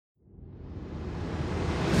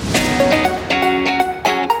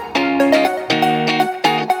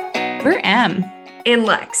and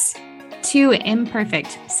Lex. Two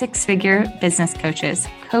imperfect six-figure business coaches,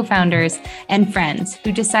 co-founders, and friends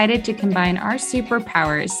who decided to combine our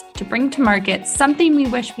superpowers to bring to market something we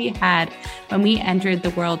wish we had when we entered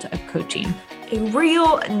the world of coaching. A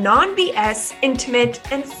real, non-BS, intimate,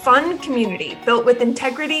 and fun community built with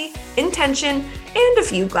integrity, intention, and a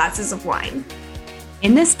few glasses of wine.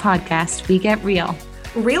 In this podcast, we get real.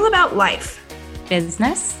 Real about life,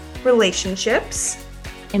 business, relationships,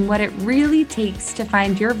 and what it really takes to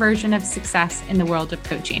find your version of success in the world of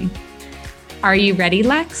coaching. Are you ready,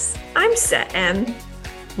 Lex? I'm set, Em.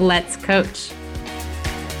 Let's coach.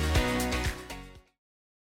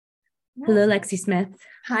 Hello, Lexi Smith.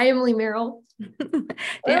 Hi, Emily Merrill. I'm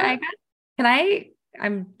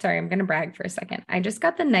sorry, I'm going to brag for a second. I just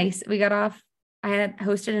got I had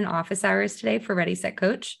hosted an office hours today for Ready, Set,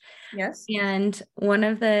 Coach. Yes. And one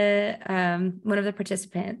of the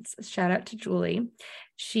participants, shout out to Julie,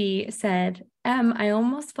 she said, I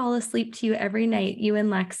almost fall asleep to you every night, you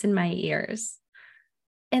and Lex in my ears.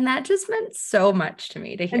 And that just meant so much to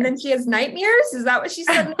me to hear. And then she has nightmares? Is that what she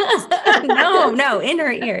said? No, in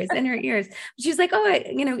her ears. She's like,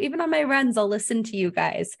 even on my runs, I'll listen to you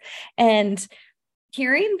guys. And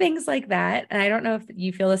hearing things like that, and I don't know if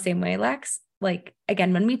you feel the same way, Lex, like,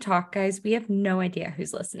 again, when we talk, guys, we have no idea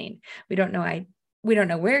who's listening. We don't know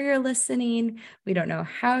where you're listening. We don't know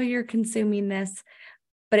how you're consuming this,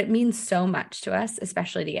 but it means so much to us,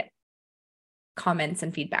 especially to get comments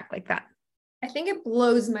and feedback like that. I think it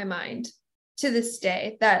blows my mind to this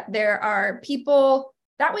day that there are people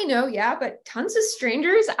that we know, but tons of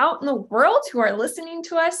strangers out in the world who are listening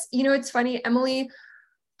to us. You know, it's funny, Emily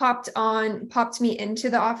popped me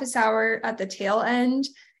into the office hour at the tail end,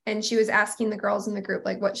 and she was asking the girls in the group,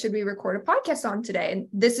 like, what should we record a podcast on today? And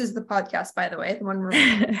this is the podcast, by the way, the one we're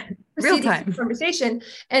real time conversation.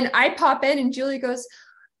 And I pop in and Julie goes,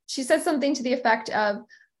 she said something to the effect of,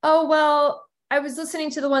 oh, well, I was listening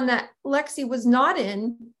to the one that Lexi was not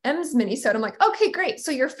in, M's mini-sode. I'm like, okay, great. So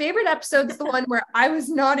your favorite episode's the one where I was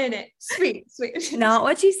not in it. Sweet. Not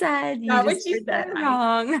what she said. Not what she said.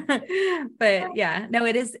 Wrong. But yeah, no,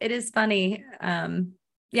 it is funny.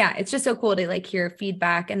 It's just so cool to like hear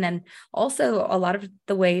feedback. And then also a lot of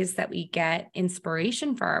the ways that we get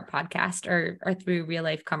inspiration for our podcast are through real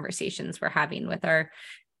life conversations we're having with our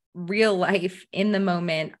real life in the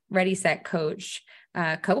moment, Ready, Set, Coach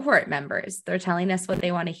cohort members. They're telling us what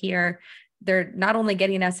they want to hear. They're not only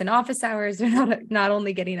getting us in office hours, they're not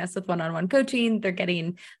only getting us with one-on-one coaching, they're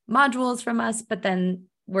getting modules from us, but then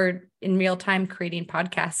we're in real time creating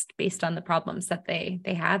podcasts based on the problems that they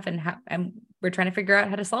have and we're trying to figure out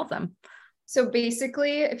how to solve them. So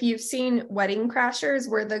basically, if you've seen Wedding Crashers,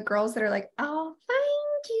 we're the girls that are like, I'll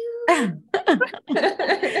find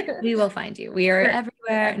you. We will find you. We are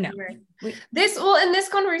everywhere. No. This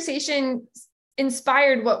conversation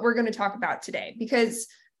inspired what we're going to talk about today, because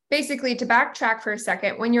basically, to backtrack for a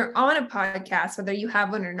second, when you're on a podcast, whether you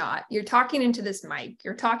have one or not, you're talking into this mic,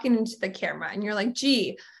 you're talking into the camera, and you're like,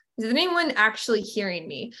 gee, is anyone actually hearing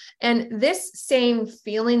me? And this same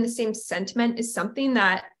feeling, the same sentiment is something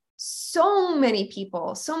that so many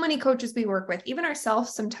people, so many coaches we work with, even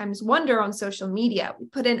ourselves sometimes wonder on social media. We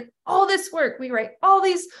put in all this work, we write all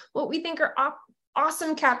these, what we think are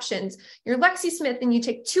awesome captions. You're Lexi Smith and you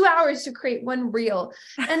take 2 hours to create one reel.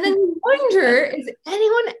 And then you wonder, is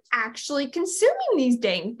anyone actually consuming these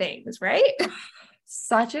dang things, right?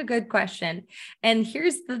 Such a good question. And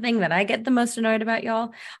here's the thing that I get the most annoyed about,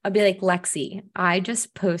 y'all. I'll be like, Lexi, I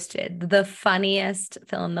just posted the funniest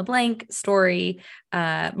fill in the blank story,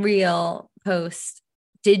 reel post.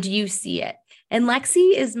 Did you see it? And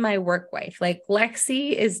Lexi is my work wife. Like,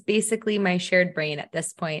 Lexi is basically my shared brain at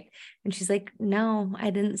this point. And she's like, no, I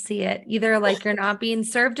didn't see it. Either like you're not being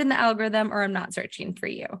served in the algorithm or I'm not searching for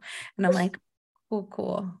you. And I'm like,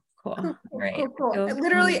 cool. Right. Cool.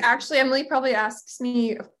 Literally, actually, Emily probably asks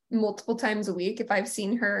me multiple times a week if I've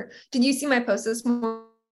seen her. Did you see my post this morning?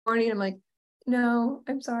 I'm like, no,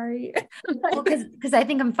 I'm sorry. Well, because I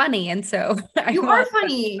think I'm funny. And so you are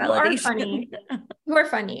funny. You are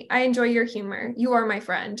funny. I enjoy your humor. You are my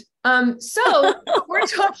friend. So we're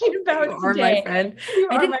talking about you are today. My friend.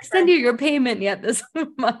 I didn't send you your payment yet this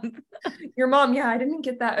month. Your mom. Yeah, I didn't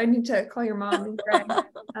get that. I need to call your mom and brag.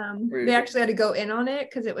 They actually had to go in on it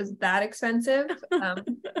because it was that expensive.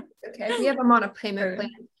 Okay. We have them on a payment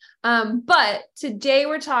plan. But today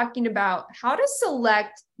we're talking about how to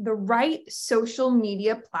select the right social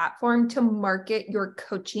media platform to market your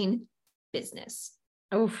coaching business.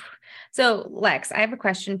 Oof. So Lex, I have a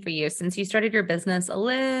question for you. Since you started your business a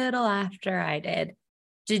little after I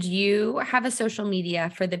did you have a social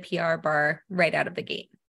media for the PR bar right out of the gate?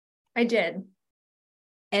 I did.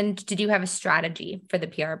 And did you have a strategy for the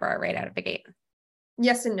PR bar right out of the gate?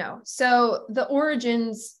 Yes and no. So the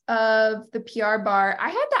origins of the PR bar, I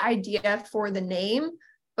had the idea for the name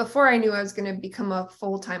before I knew I was going to become a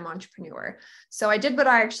full-time entrepreneur. So I did what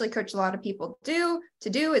I actually coach a lot of people to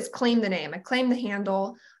do is claim the name. I claimed the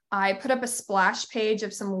handle. I put up a splash page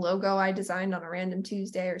of some logo I designed on a random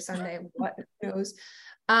Tuesday or Sunday, what knows.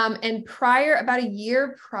 And about a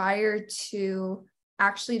year prior to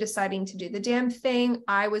actually deciding to do the damn thing,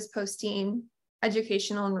 I was posting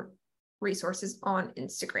educational resources on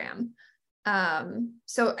Instagram.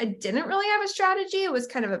 So I didn't really have a strategy. It was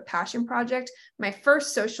kind of a passion project. My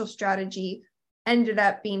first social strategy ended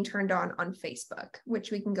up being turned on Facebook,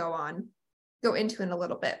 which we can go into in a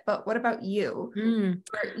little bit. But what about you?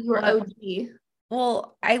 Your OG.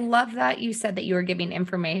 Well, I love that you said that you were giving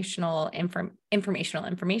informational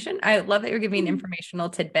information. I love that you're giving informational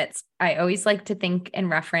tidbits. I always like to think and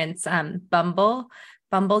reference Bumble.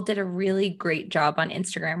 Bumble did a really great job on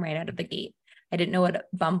Instagram right out of the gate. I didn't know what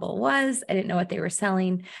Bumble was. I didn't know what they were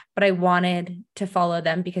selling, but I wanted to follow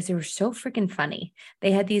them because they were so freaking funny.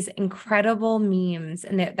 They had these incredible memes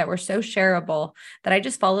and that were so shareable that I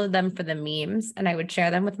just followed them for the memes, and I would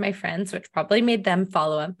share them with my friends, which probably made them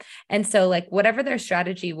follow them. And so like whatever their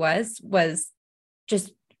strategy was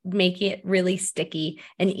just making it really sticky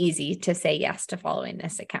and easy to say yes to following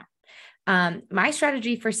this account. My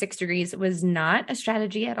strategy for 6 Degrees was not a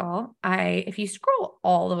strategy at all. If you scroll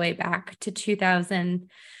all the way back to 2014,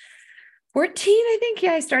 I think,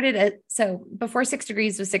 I started it. So before 6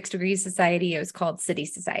 Degrees was 6 Degrees Society, it was called City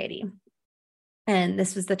Society. And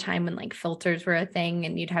this was the time when like filters were a thing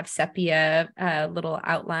and you'd have sepia, little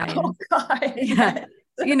outline. Oh God. Yeah.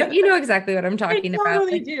 You know exactly what I'm talking about. I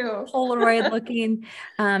totally like, do. Polaroid looking.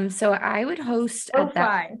 So I would host at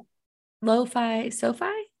that Lo-fi.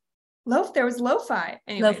 There was lo-fi.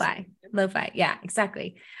 Anyways. Lo-fi. Yeah,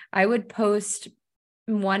 exactly. I would post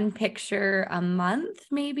one picture a month,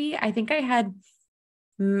 maybe. I think I had,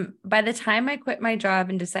 by the time I quit my job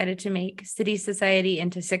and decided to make City Society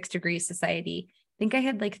into 6 Degrees Society, I think I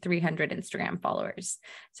had like 300 Instagram followers.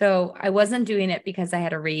 So I wasn't doing it because I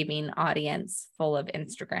had a raving audience full of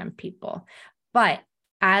Instagram people. But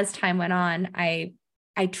as time went on, I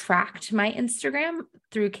tracked my Instagram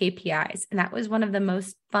through KPIs. And that was one of the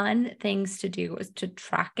most fun things to do, was to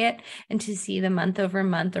track it and to see the month over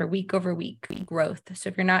month or week over week growth. So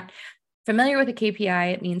if you're not familiar with a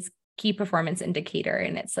KPI, it means key performance indicator.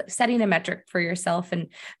 And it's like setting a metric for yourself and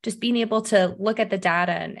just being able to look at the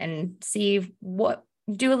data and see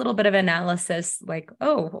do a little bit of analysis, like,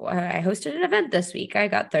 oh, I hosted an event this week. I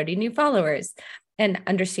got 30 new followers, and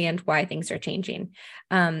understand why things are changing.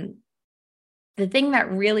 The thing that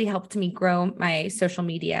really helped me grow my social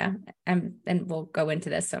media, and we'll go into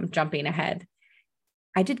this, so I'm jumping ahead.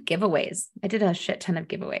 I did giveaways. I did a shit ton of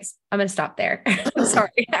giveaways. I'm going to stop there. I'm sorry.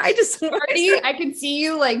 I can see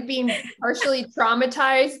you like being partially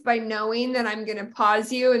traumatized by knowing that I'm going to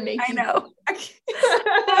pause you and make I know.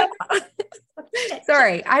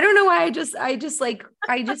 Sorry. I don't know why I just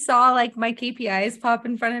saw like my KPIs pop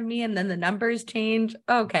in front of me and then the numbers change.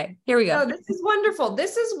 Okay, here we go. Oh, this is wonderful.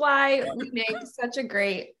 This is why we make such a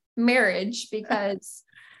great marriage, because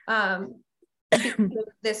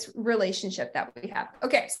this relationship that we have.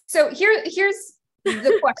 Okay. So here's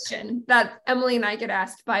the question that Emily and I get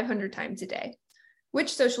asked 500 times a day.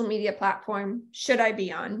 Which social media platform should I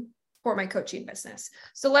be on for my coaching business?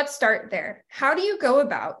 So let's start there. How do you go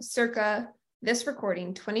about, circa this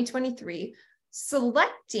recording 2023,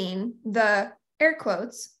 selecting the air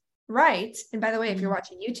quotes right? And by the way, if you're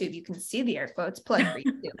watching YouTube, you can see the air quotes. Plug for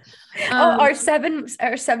YouTube.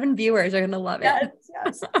 Our seven viewers are going to love it.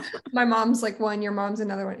 Yes. My mom's like one, your mom's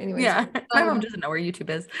another one. Anyways. Yeah. My mom doesn't know where YouTube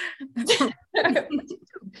is. How do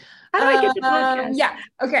I get the podcast? Yeah.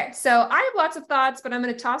 Okay. So I have lots of thoughts, but I'm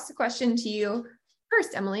going to toss the question to you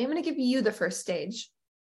first, Emily. I'm going to give you the first stage.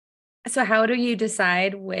 So how do you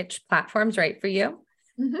decide which platform's right for you?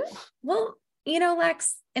 Mm-hmm. Well,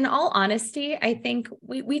 Lex, in all honesty, I think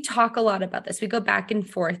we talk a lot about this. We go back and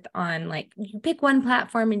forth on like, you pick one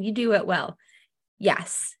platform and you do it well.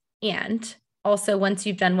 Yes. And also, once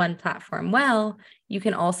you've done one platform well, you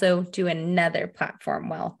can also do another platform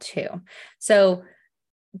well too. So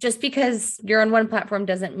just because you're on one platform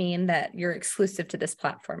doesn't mean that you're exclusive to this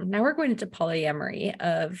platform. Now we're going into polyamory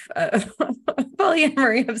of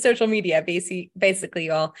social media, basically,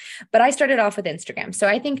 y'all. But I started off with Instagram. So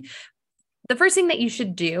I think the first thing that you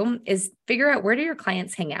should do is figure out, where do your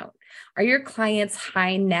clients hang out? Are your clients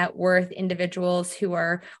high net worth individuals who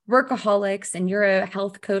are workaholics, and you're a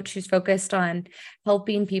health coach who's focused on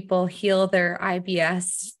helping people heal their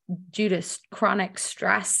IBS due to chronic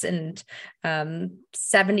stress and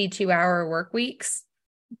 72-hour work weeks?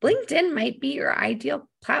 LinkedIn might be your ideal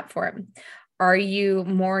platform. Are you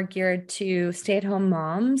more geared to stay-at-home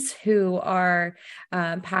moms who are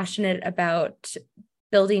passionate about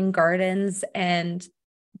building gardens and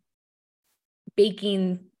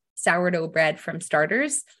baking sourdough bread from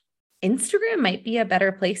starters? Instagram might be a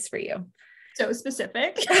better place for you. So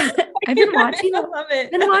specific. I've been watching, I love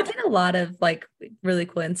it. been watching a lot of like really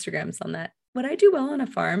cool Instagrams on that. Would I do well on a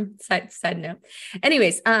farm? Side note.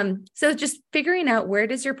 Anyways, so just figuring out, where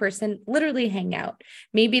does your person literally hang out?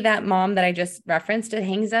 Maybe that mom that I just referenced, it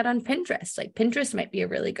hangs out on Pinterest. Like Pinterest might be a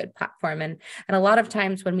really good platform. And a lot of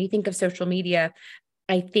times when we think of social media,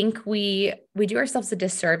 I think we do ourselves a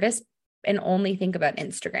disservice and only think about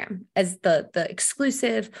Instagram as the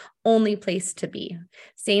exclusive only place to be.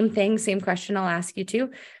 Same thing, same question I'll ask you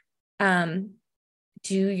too. Are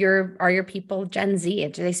your people Gen Z?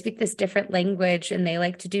 Do they speak this different language and they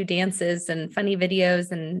like to do dances and funny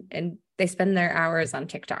videos and they spend their hours on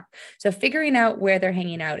TikTok? So figuring out where they're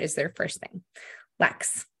hanging out is their first thing.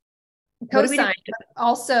 Lex. Co-sign.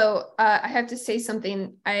 Also, I have to say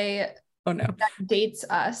something. Oh no. That dates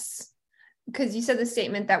us, because you said the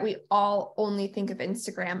statement that we all only think of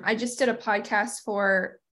Instagram. I just did a podcast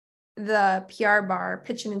for the PR bar,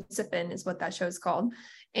 Pitchin' and Sippin' is what that show is called.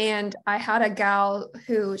 And I had a gal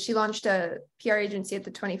who, she launched a PR agency at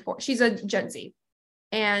the 24. She's a Gen Z.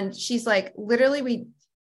 And she's like, literally,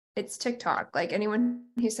 it's TikTok. Like anyone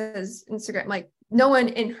who says Instagram, like no one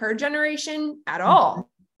in her generation at all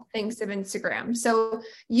thinks of Instagram. So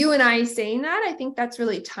you and I saying that, I think that's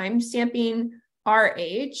really time stamping our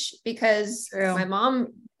age, because True. My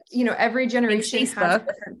mom, every generation has a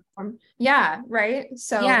different form. Yeah. Right.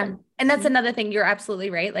 So yeah. And that's another thing. You're absolutely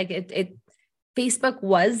right. Like Facebook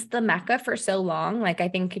was the mecca for so long. Like, I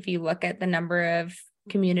think if you look at the number of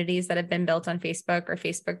communities that have been built on Facebook or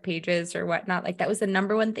Facebook pages or whatnot, like that was the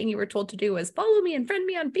number one thing you were told to do, was follow me and friend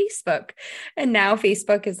me on Facebook. And now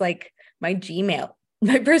Facebook is like my Gmail,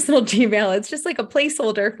 my personal Gmail. It's just like a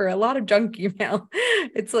placeholder for a lot of junk email.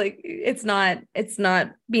 It's like, it's not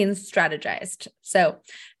being strategized. So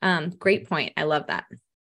great point. I love that.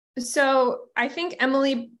 So I think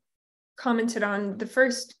Emily commented on the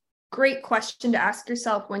first great question to ask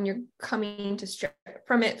yourself when you're coming to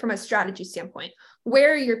from a strategy standpoint.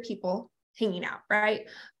 Where are your people hanging out, right?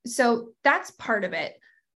 So that's part of it.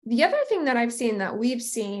 The other thing that I've seen, that we've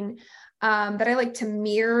seen, that I like to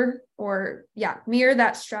mirror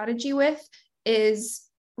that strategy with, is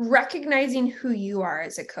recognizing who you are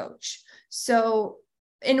as a coach. So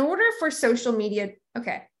in order for social media,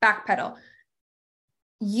 backpedal,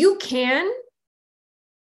 you can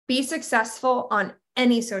be successful on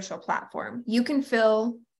any social platform. You can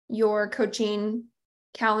fill your coaching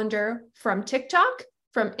calendar from TikTok,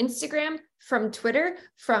 from Instagram, from Twitter,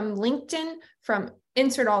 from LinkedIn, from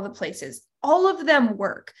insert all the places. All of them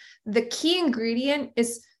work. The key ingredient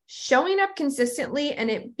is showing up consistently and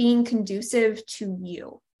it being conducive to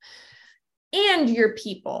you and your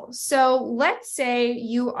people. So let's say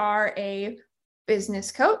you are a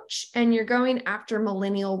business coach and you're going after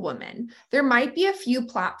millennial women. There might be a few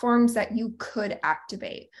platforms that you could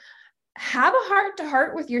activate. Have a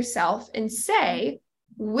heart-to-heart with yourself and say,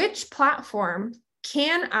 which platform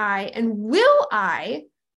can I and will I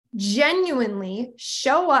genuinely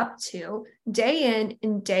show up to day in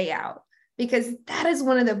and day out? Because that is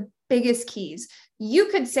one of the biggest keys. You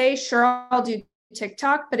could say, sure, I'll do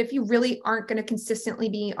TikTok, but if you really aren't going to consistently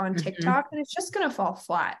be on TikTok, then it's just going to fall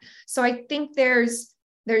flat. So I think there's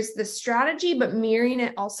the strategy, but mirroring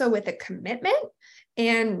it also with a commitment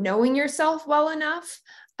and knowing yourself well enough.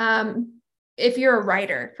 If you're a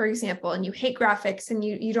writer, for example, and you hate graphics and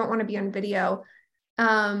you don't want to be on video,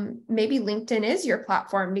 maybe LinkedIn is your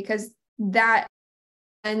platform, because that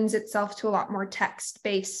lends itself to a lot more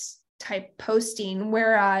text-based type posting.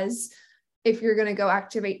 Whereas if you're going to go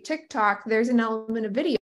activate TikTok, there's an element of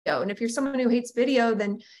video. And if you're someone who hates video,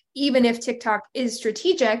 then even if TikTok is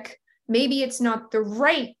strategic, maybe it's not the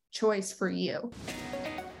right choice for you.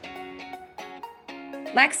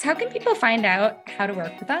 Lex, how can people find out how to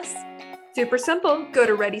work with us? Super simple. Go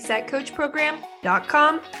to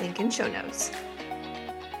readysetcoachprogram.com, link in show notes.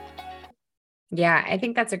 Yeah, I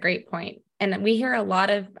think that's a great point. And we hear a lot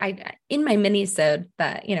of, in my mini-sode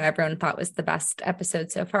that, everyone thought was the best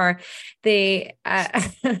episode so far,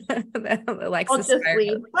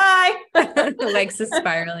 Alexis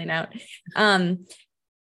spiraling out.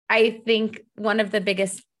 I think one of the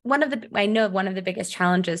biggest I know one of the biggest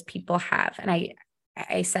challenges people have, and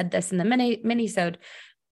I said this in the mini-sode,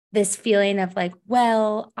 this feeling of like,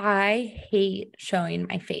 well, I hate showing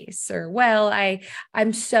my face, or, well,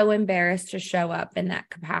 I'm so embarrassed to show up in that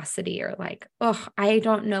capacity, or like, oh, I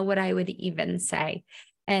don't know what I would even say.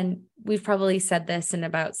 And we've probably said this in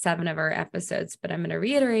about 7 of our episodes, but I'm going to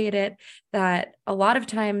reiterate it, that a lot of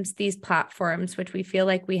times these platforms, which we feel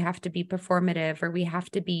like we have to be performative, or we have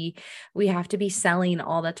to be selling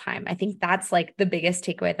all the time. I think that's like the biggest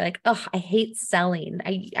takeaway. They're like, oh, I hate selling.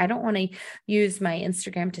 I don't want to use my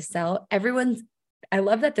Instagram to sell. I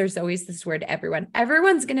love that there's always this word,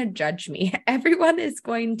 everyone's going to judge me. Everyone is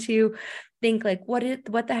going to think like, what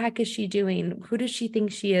the heck is she doing? Who does she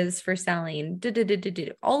think she is for selling?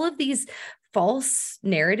 All of these false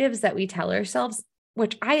narratives that we tell ourselves,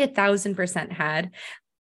 which I 1,000% had.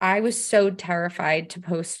 I was so terrified to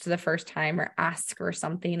post the first time or ask for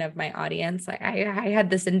something of my audience. I had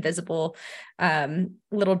this invisible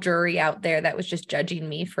little jury out there that was just judging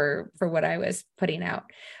me for what I was putting out.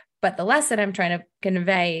 But the lesson I'm trying to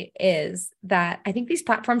convey is that I think these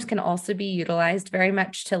platforms can also be utilized very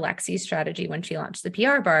much to Lexi's strategy when she launched the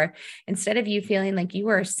PR bar. Instead of you feeling like you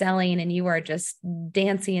are selling and you are just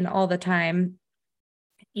dancing all the time,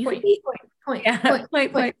 you could be point.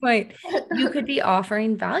 You could be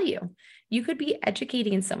offering value. You could be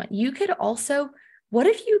educating someone. You could also, what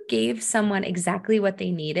if you gave someone exactly what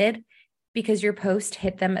they needed because your post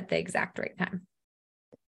hit them at the exact right time?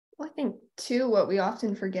 Well, I think too, what we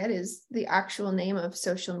often forget is the actual name of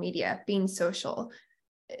social media, being social.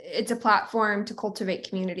 It's a platform to cultivate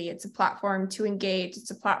community. It's a platform to engage.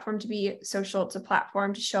 It's a platform to be social. It's a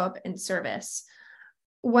platform to show up in service.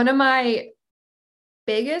 One of my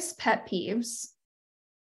biggest pet peeves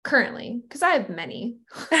currently, because I have many,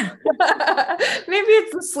 maybe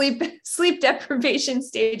it's the sleep deprivation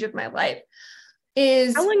stage of my life,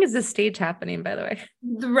 is how long is this stage happening, by the way?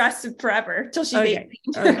 The rest of forever till she's 18.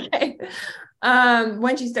 Okay.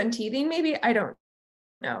 When she's done teething, maybe, I don't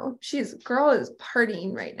know. Girl is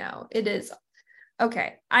partying right now. It is.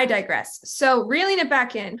 Okay. I digress. So reeling it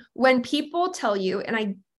back in, when people tell you, and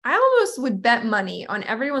I almost would bet money on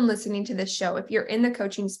everyone listening to this show, if you're in the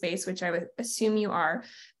coaching space, which I would assume you are,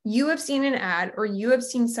 you have seen an ad or you have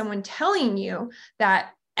seen someone telling you that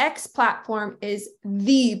X platform is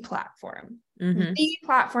the platform. Mm-hmm. The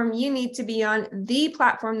platform you need to be on, the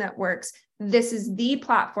platform that works. This is the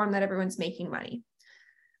platform that everyone's making money.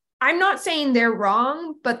 I'm not saying they're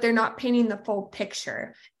wrong, but they're not painting the full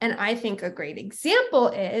picture. And I think a great example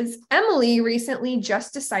is Emily recently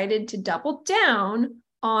just decided to double down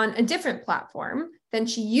on a different platform than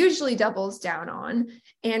she usually doubles down on.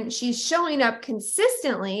 And she's showing up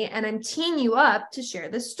consistently, and I'm teeing you up to share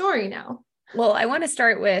this story now. Well, I want to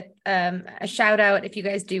start with a shout out, if you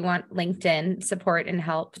guys do want LinkedIn support and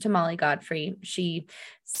help, to Molly Godfrey. She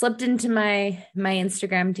slipped into my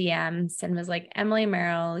Instagram DMs and was like, Emily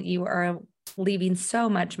Merrill, you are leaving so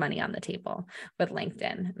much money on the table with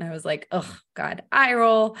LinkedIn. And I was like, oh God, eye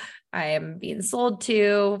roll. I am being sold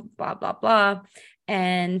to, blah, blah, blah.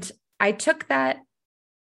 And I took that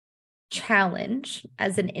challenge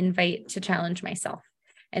as an invite to challenge myself.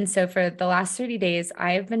 And so for the last 30 days,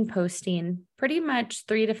 I have been posting pretty much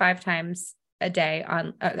 3 to 5 times a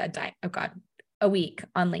week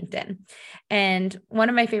on LinkedIn. And one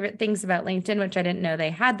of my favorite things about LinkedIn, which I didn't know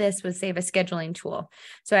they had this, was they have a scheduling tool.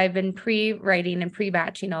 So I've been pre-writing and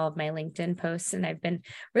pre-batching all of my LinkedIn posts. And I've been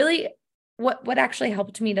really, what actually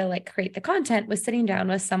helped me to like create the content was sitting down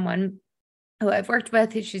with someone who I've worked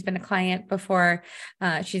with. She's been a client before.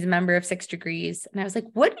 She's a member of 6 Degrees. And I was like,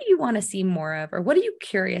 what do you want to see more of? Or what are you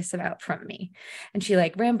curious about from me? And she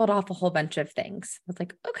like rambled off a whole bunch of things. I was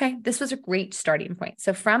like, okay, this was a great starting point.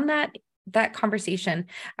 So from that conversation,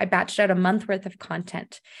 I batched out a month worth of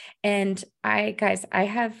content. And I'm a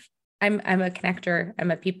connector.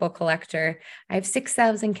 I'm a people collector. I have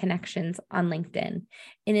 6,000 connections on LinkedIn.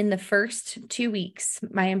 And in the first 2 weeks,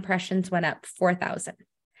 my impressions went up 4,000.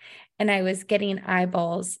 And I was getting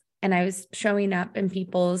eyeballs, and I was showing up in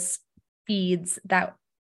people's feeds that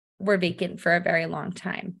were vacant for a very long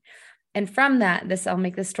time. And from that, I'll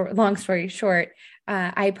make this long story short.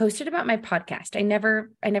 I posted about my podcast. I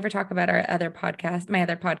never talk about my other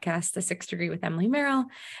podcast, The 6th Degree with Emily Merrill.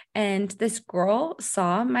 And this girl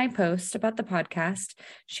saw my post about the podcast.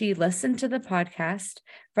 She listened to the podcast.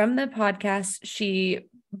 From the podcast, she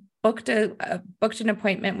booked an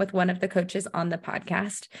appointment with one of the coaches on the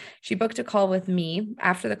podcast. She booked a call with me.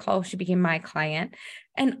 After the call, she became my client.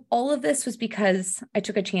 And all of this was because I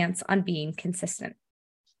took a chance on being consistent.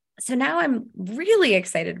 So now I'm really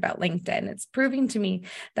excited about LinkedIn. It's proving to me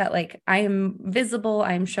that like I am visible,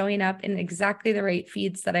 I'm showing up in exactly the right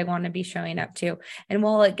feeds that I want to be showing up to. And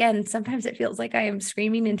while again, sometimes it feels like I am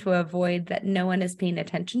screaming into a void that no one is paying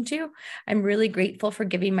attention to, I'm really grateful for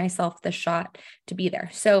giving myself the shot to be there.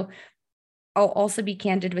 So I'll also be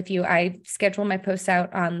candid with you. I schedule my posts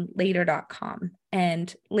out on later.com,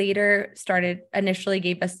 and Later initially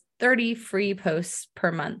gave us 30 free posts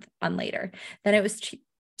per month on Later. Then it was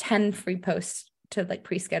 10 free posts to like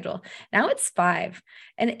pre-schedule. Now it's 5.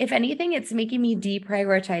 And if anything, it's making me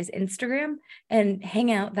deprioritize Instagram and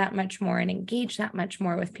hang out that much more and engage that much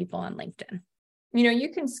more with people on LinkedIn.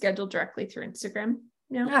 You can schedule directly through Instagram.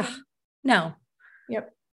 No. No.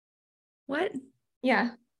 Yep. What? Yeah.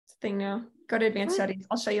 It's a thing now. Go to advanced studies.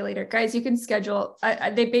 I'll show you later. Guys, you can schedule.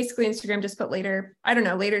 They basically, Instagram just put Later. I don't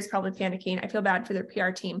know. Later is probably panicking. I feel bad for their PR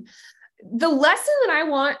team. The lesson that I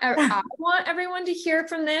want everyone to hear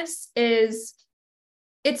from this is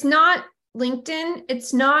it's not LinkedIn.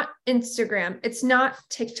 It's not Instagram. It's not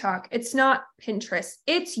TikTok. It's not Pinterest.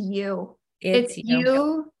 It's you. It's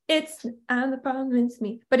you. I'm the problem, it's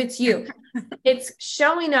me, but it's you. It's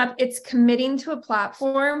showing up, it's committing to a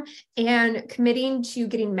platform and committing to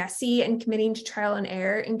getting messy and committing to trial and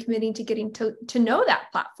error and committing to getting to know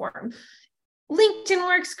that platform. LinkedIn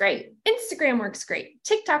works great. Instagram works great.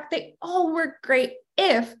 TikTok, they all work great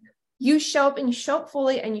if you show up and you show up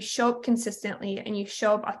fully and you show up consistently and you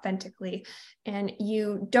show up authentically and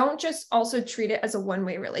you don't just also treat it as a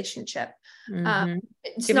one-way relationship.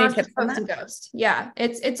 It's not just post and ghost. Yeah.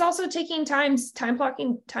 It's also taking time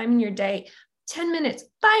blocking time in your day, 10 minutes,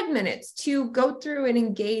 5 minutes to go through and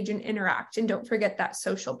engage and interact. And don't forget that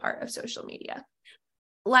social part of social media.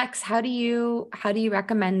 Lex, how do you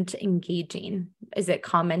recommend engaging? Is it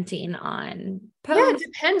commenting on posts? Yeah, it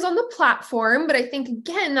depends on the platform. But I think,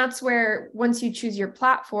 again, that's where once you choose your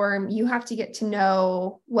platform, you have to get to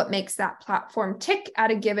know what makes that platform tick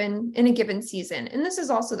in a given season. And this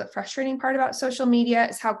is also the frustrating part about social media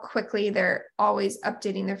is how quickly they're always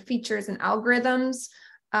updating their features and algorithms.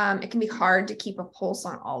 It can be hard to keep a pulse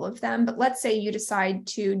on all of them. But let's say you decide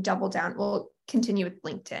to double down. We'll continue with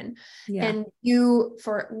LinkedIn. Yeah. And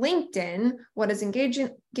for LinkedIn, what does engaging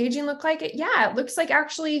look like? It looks like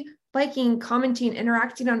actually liking, commenting,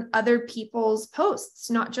 interacting on other people's posts,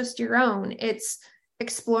 not just your own. It's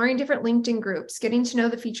exploring different LinkedIn groups, getting to know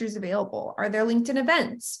the features available. Are there LinkedIn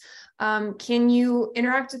events? Can you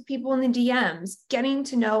interact with people in the DMs? Getting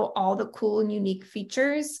to know all the cool and unique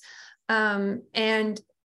features, and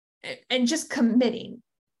just committing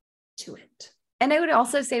to it. And I would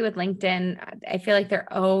also say with LinkedIn, I feel like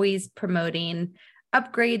they're always promoting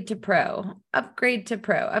upgrade to pro,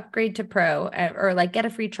 or like get a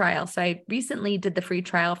free trial. So I recently did the free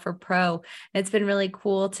trial for pro. And it's been really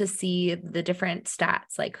cool to see the different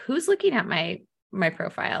stats, like who's looking at my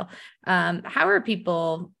profile. How are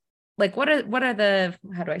people, like, what are the,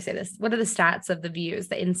 how do I say this? What are the stats of the views,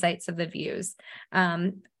 the insights of the views?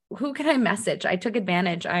 Who can I message? I took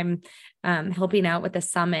advantage. I'm helping out with a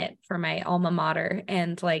summit for my alma mater,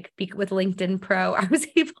 and with LinkedIn Pro, I was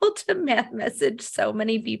able to message so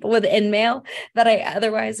many people with InMail that I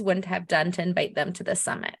otherwise wouldn't have done to invite them to the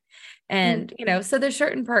summit. And, so there's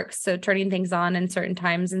certain perks. So turning things on in certain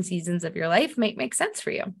times and seasons of your life might make sense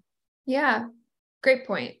for you. Yeah. Great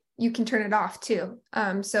point. You can turn it off too.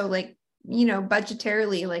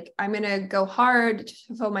 Budgetarily, I'm going to go hard to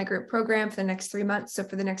fulfill my group program for the next 3 months. So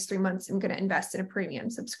for the next 3 months, I'm going to invest in a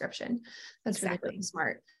premium subscription. That's really, really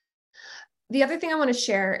smart. The other thing I want to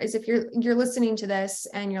share is if you're listening to this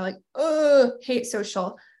and you're like, oh, hate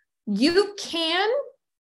social, you can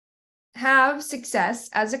have success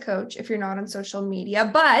as a coach if you're not on social media,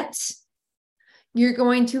 but you're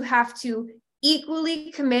going to have to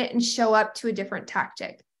equally commit and show up to a different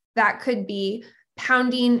tactic. That could be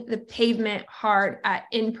pounding the pavement hard at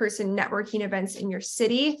in-person networking events in your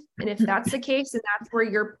city. And if that's the case, then that's where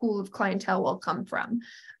your pool of clientele will come from.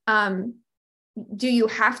 Do you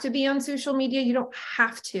have to be on social media? You don't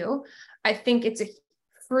have to. I think it's a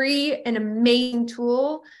free and amazing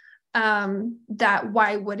tool that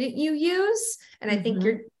why wouldn't you use? And I think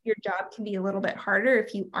your job can be a little bit harder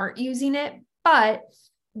if you aren't using it, but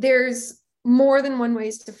there's more than one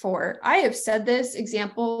ways to 4. I have said this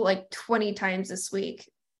example 20 times this week.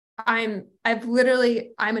 I'm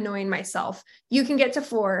annoying myself. You can get to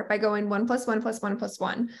 4 by going 1 + 1 + 1 +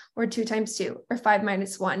 1, or 2 × 2, or 5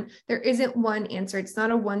 - 1. There isn't one answer. It's not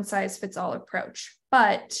a one size fits all approach,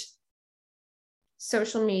 but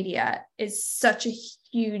social media is such a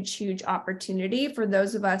huge, huge opportunity for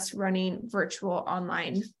those of us running virtual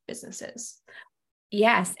online businesses.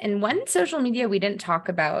 Yes. And one social media we didn't talk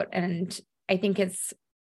about, and I think it's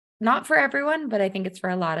not for everyone, but I think it's for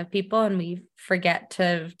a lot of people, and we forget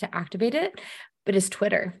to activate it, but is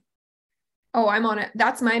Twitter. Oh, I'm on it.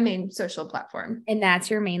 That's my main social platform. And that's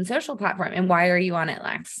your main social platform. And why are you on it,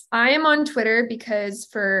 Lex? I am on Twitter because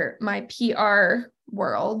for my PR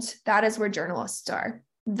world, that is where journalists are.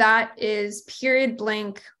 That is period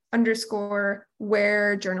blank _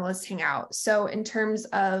 where journalists hang out. So in terms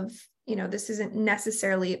of, this isn't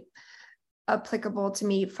necessarily applicable to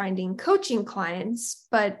me finding coaching clients,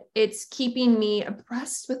 but it's keeping me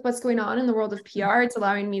abreast with what's going on in the world of PR. It's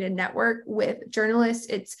allowing me to network with journalists.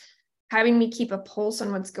 It's having me keep a pulse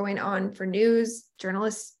on what's going on for news.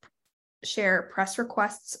 Journalists share press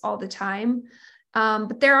requests all the time.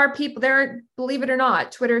 But believe it or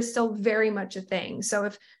not, Twitter is still very much a thing. So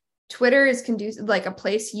if Twitter is conducive, like a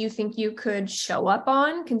place you think you could show up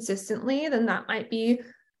on consistently, then that might be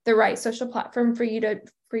the right social platform for you to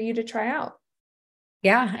try out.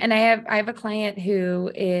 Yeah. And I have a client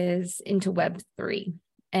who is into Web3,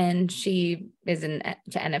 and she is into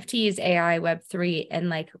NFTs, AI, Web3, and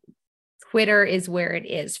like Twitter is where it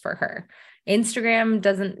is for her.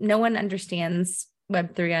 Instagram no one understands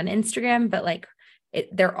Web3 on Instagram, but like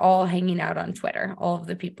they're all hanging out on Twitter. All of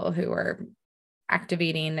the people who are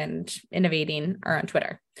activating and innovating are on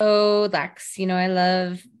Twitter. So Lex, I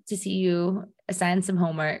love to see you assign some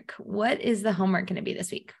homework. What is the homework going to be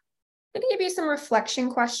this week? I'm going to give you some reflection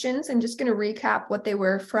questions. I'm just going to recap what they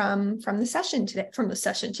were from the show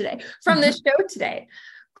today.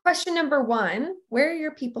 Question number 1, where are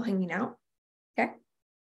your people hanging out? Okay.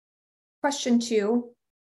 Question 2,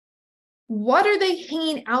 what are they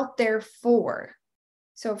hanging out there for?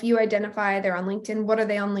 So if you identify they're on LinkedIn, what are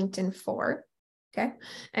they on LinkedIn for? Okay.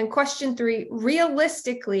 And question 3,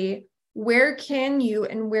 realistically, where can you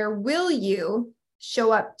and where will you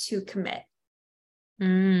show up to commit?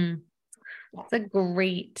 That's a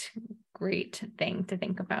great thing to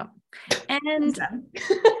think about. And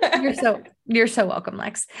you're so welcome,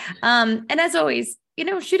 Lex. And as always,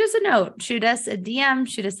 shoot us a note, shoot us a DM,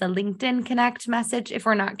 shoot us a LinkedIn connect message. If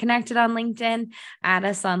we're not connected on LinkedIn, add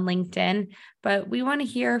us on LinkedIn. But we want to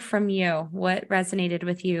hear from you. What resonated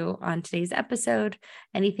with you on today's episode?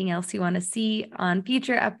 Anything else you want to see on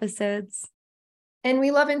future episodes? And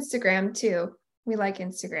we love Instagram too. We like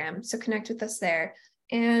Instagram. So connect with us there.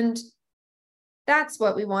 And that's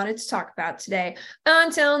what we wanted to talk about today.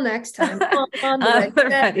 Until next time on the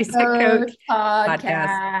Ready Set Coach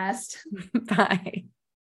podcast. Bye.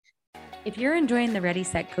 If you're enjoying the Ready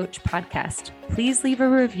Set Coach podcast, please leave a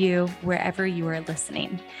review wherever you are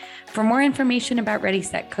listening. For more information about Ready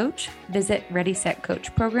Set Coach, visit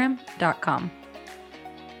readysetcoachprogram.com.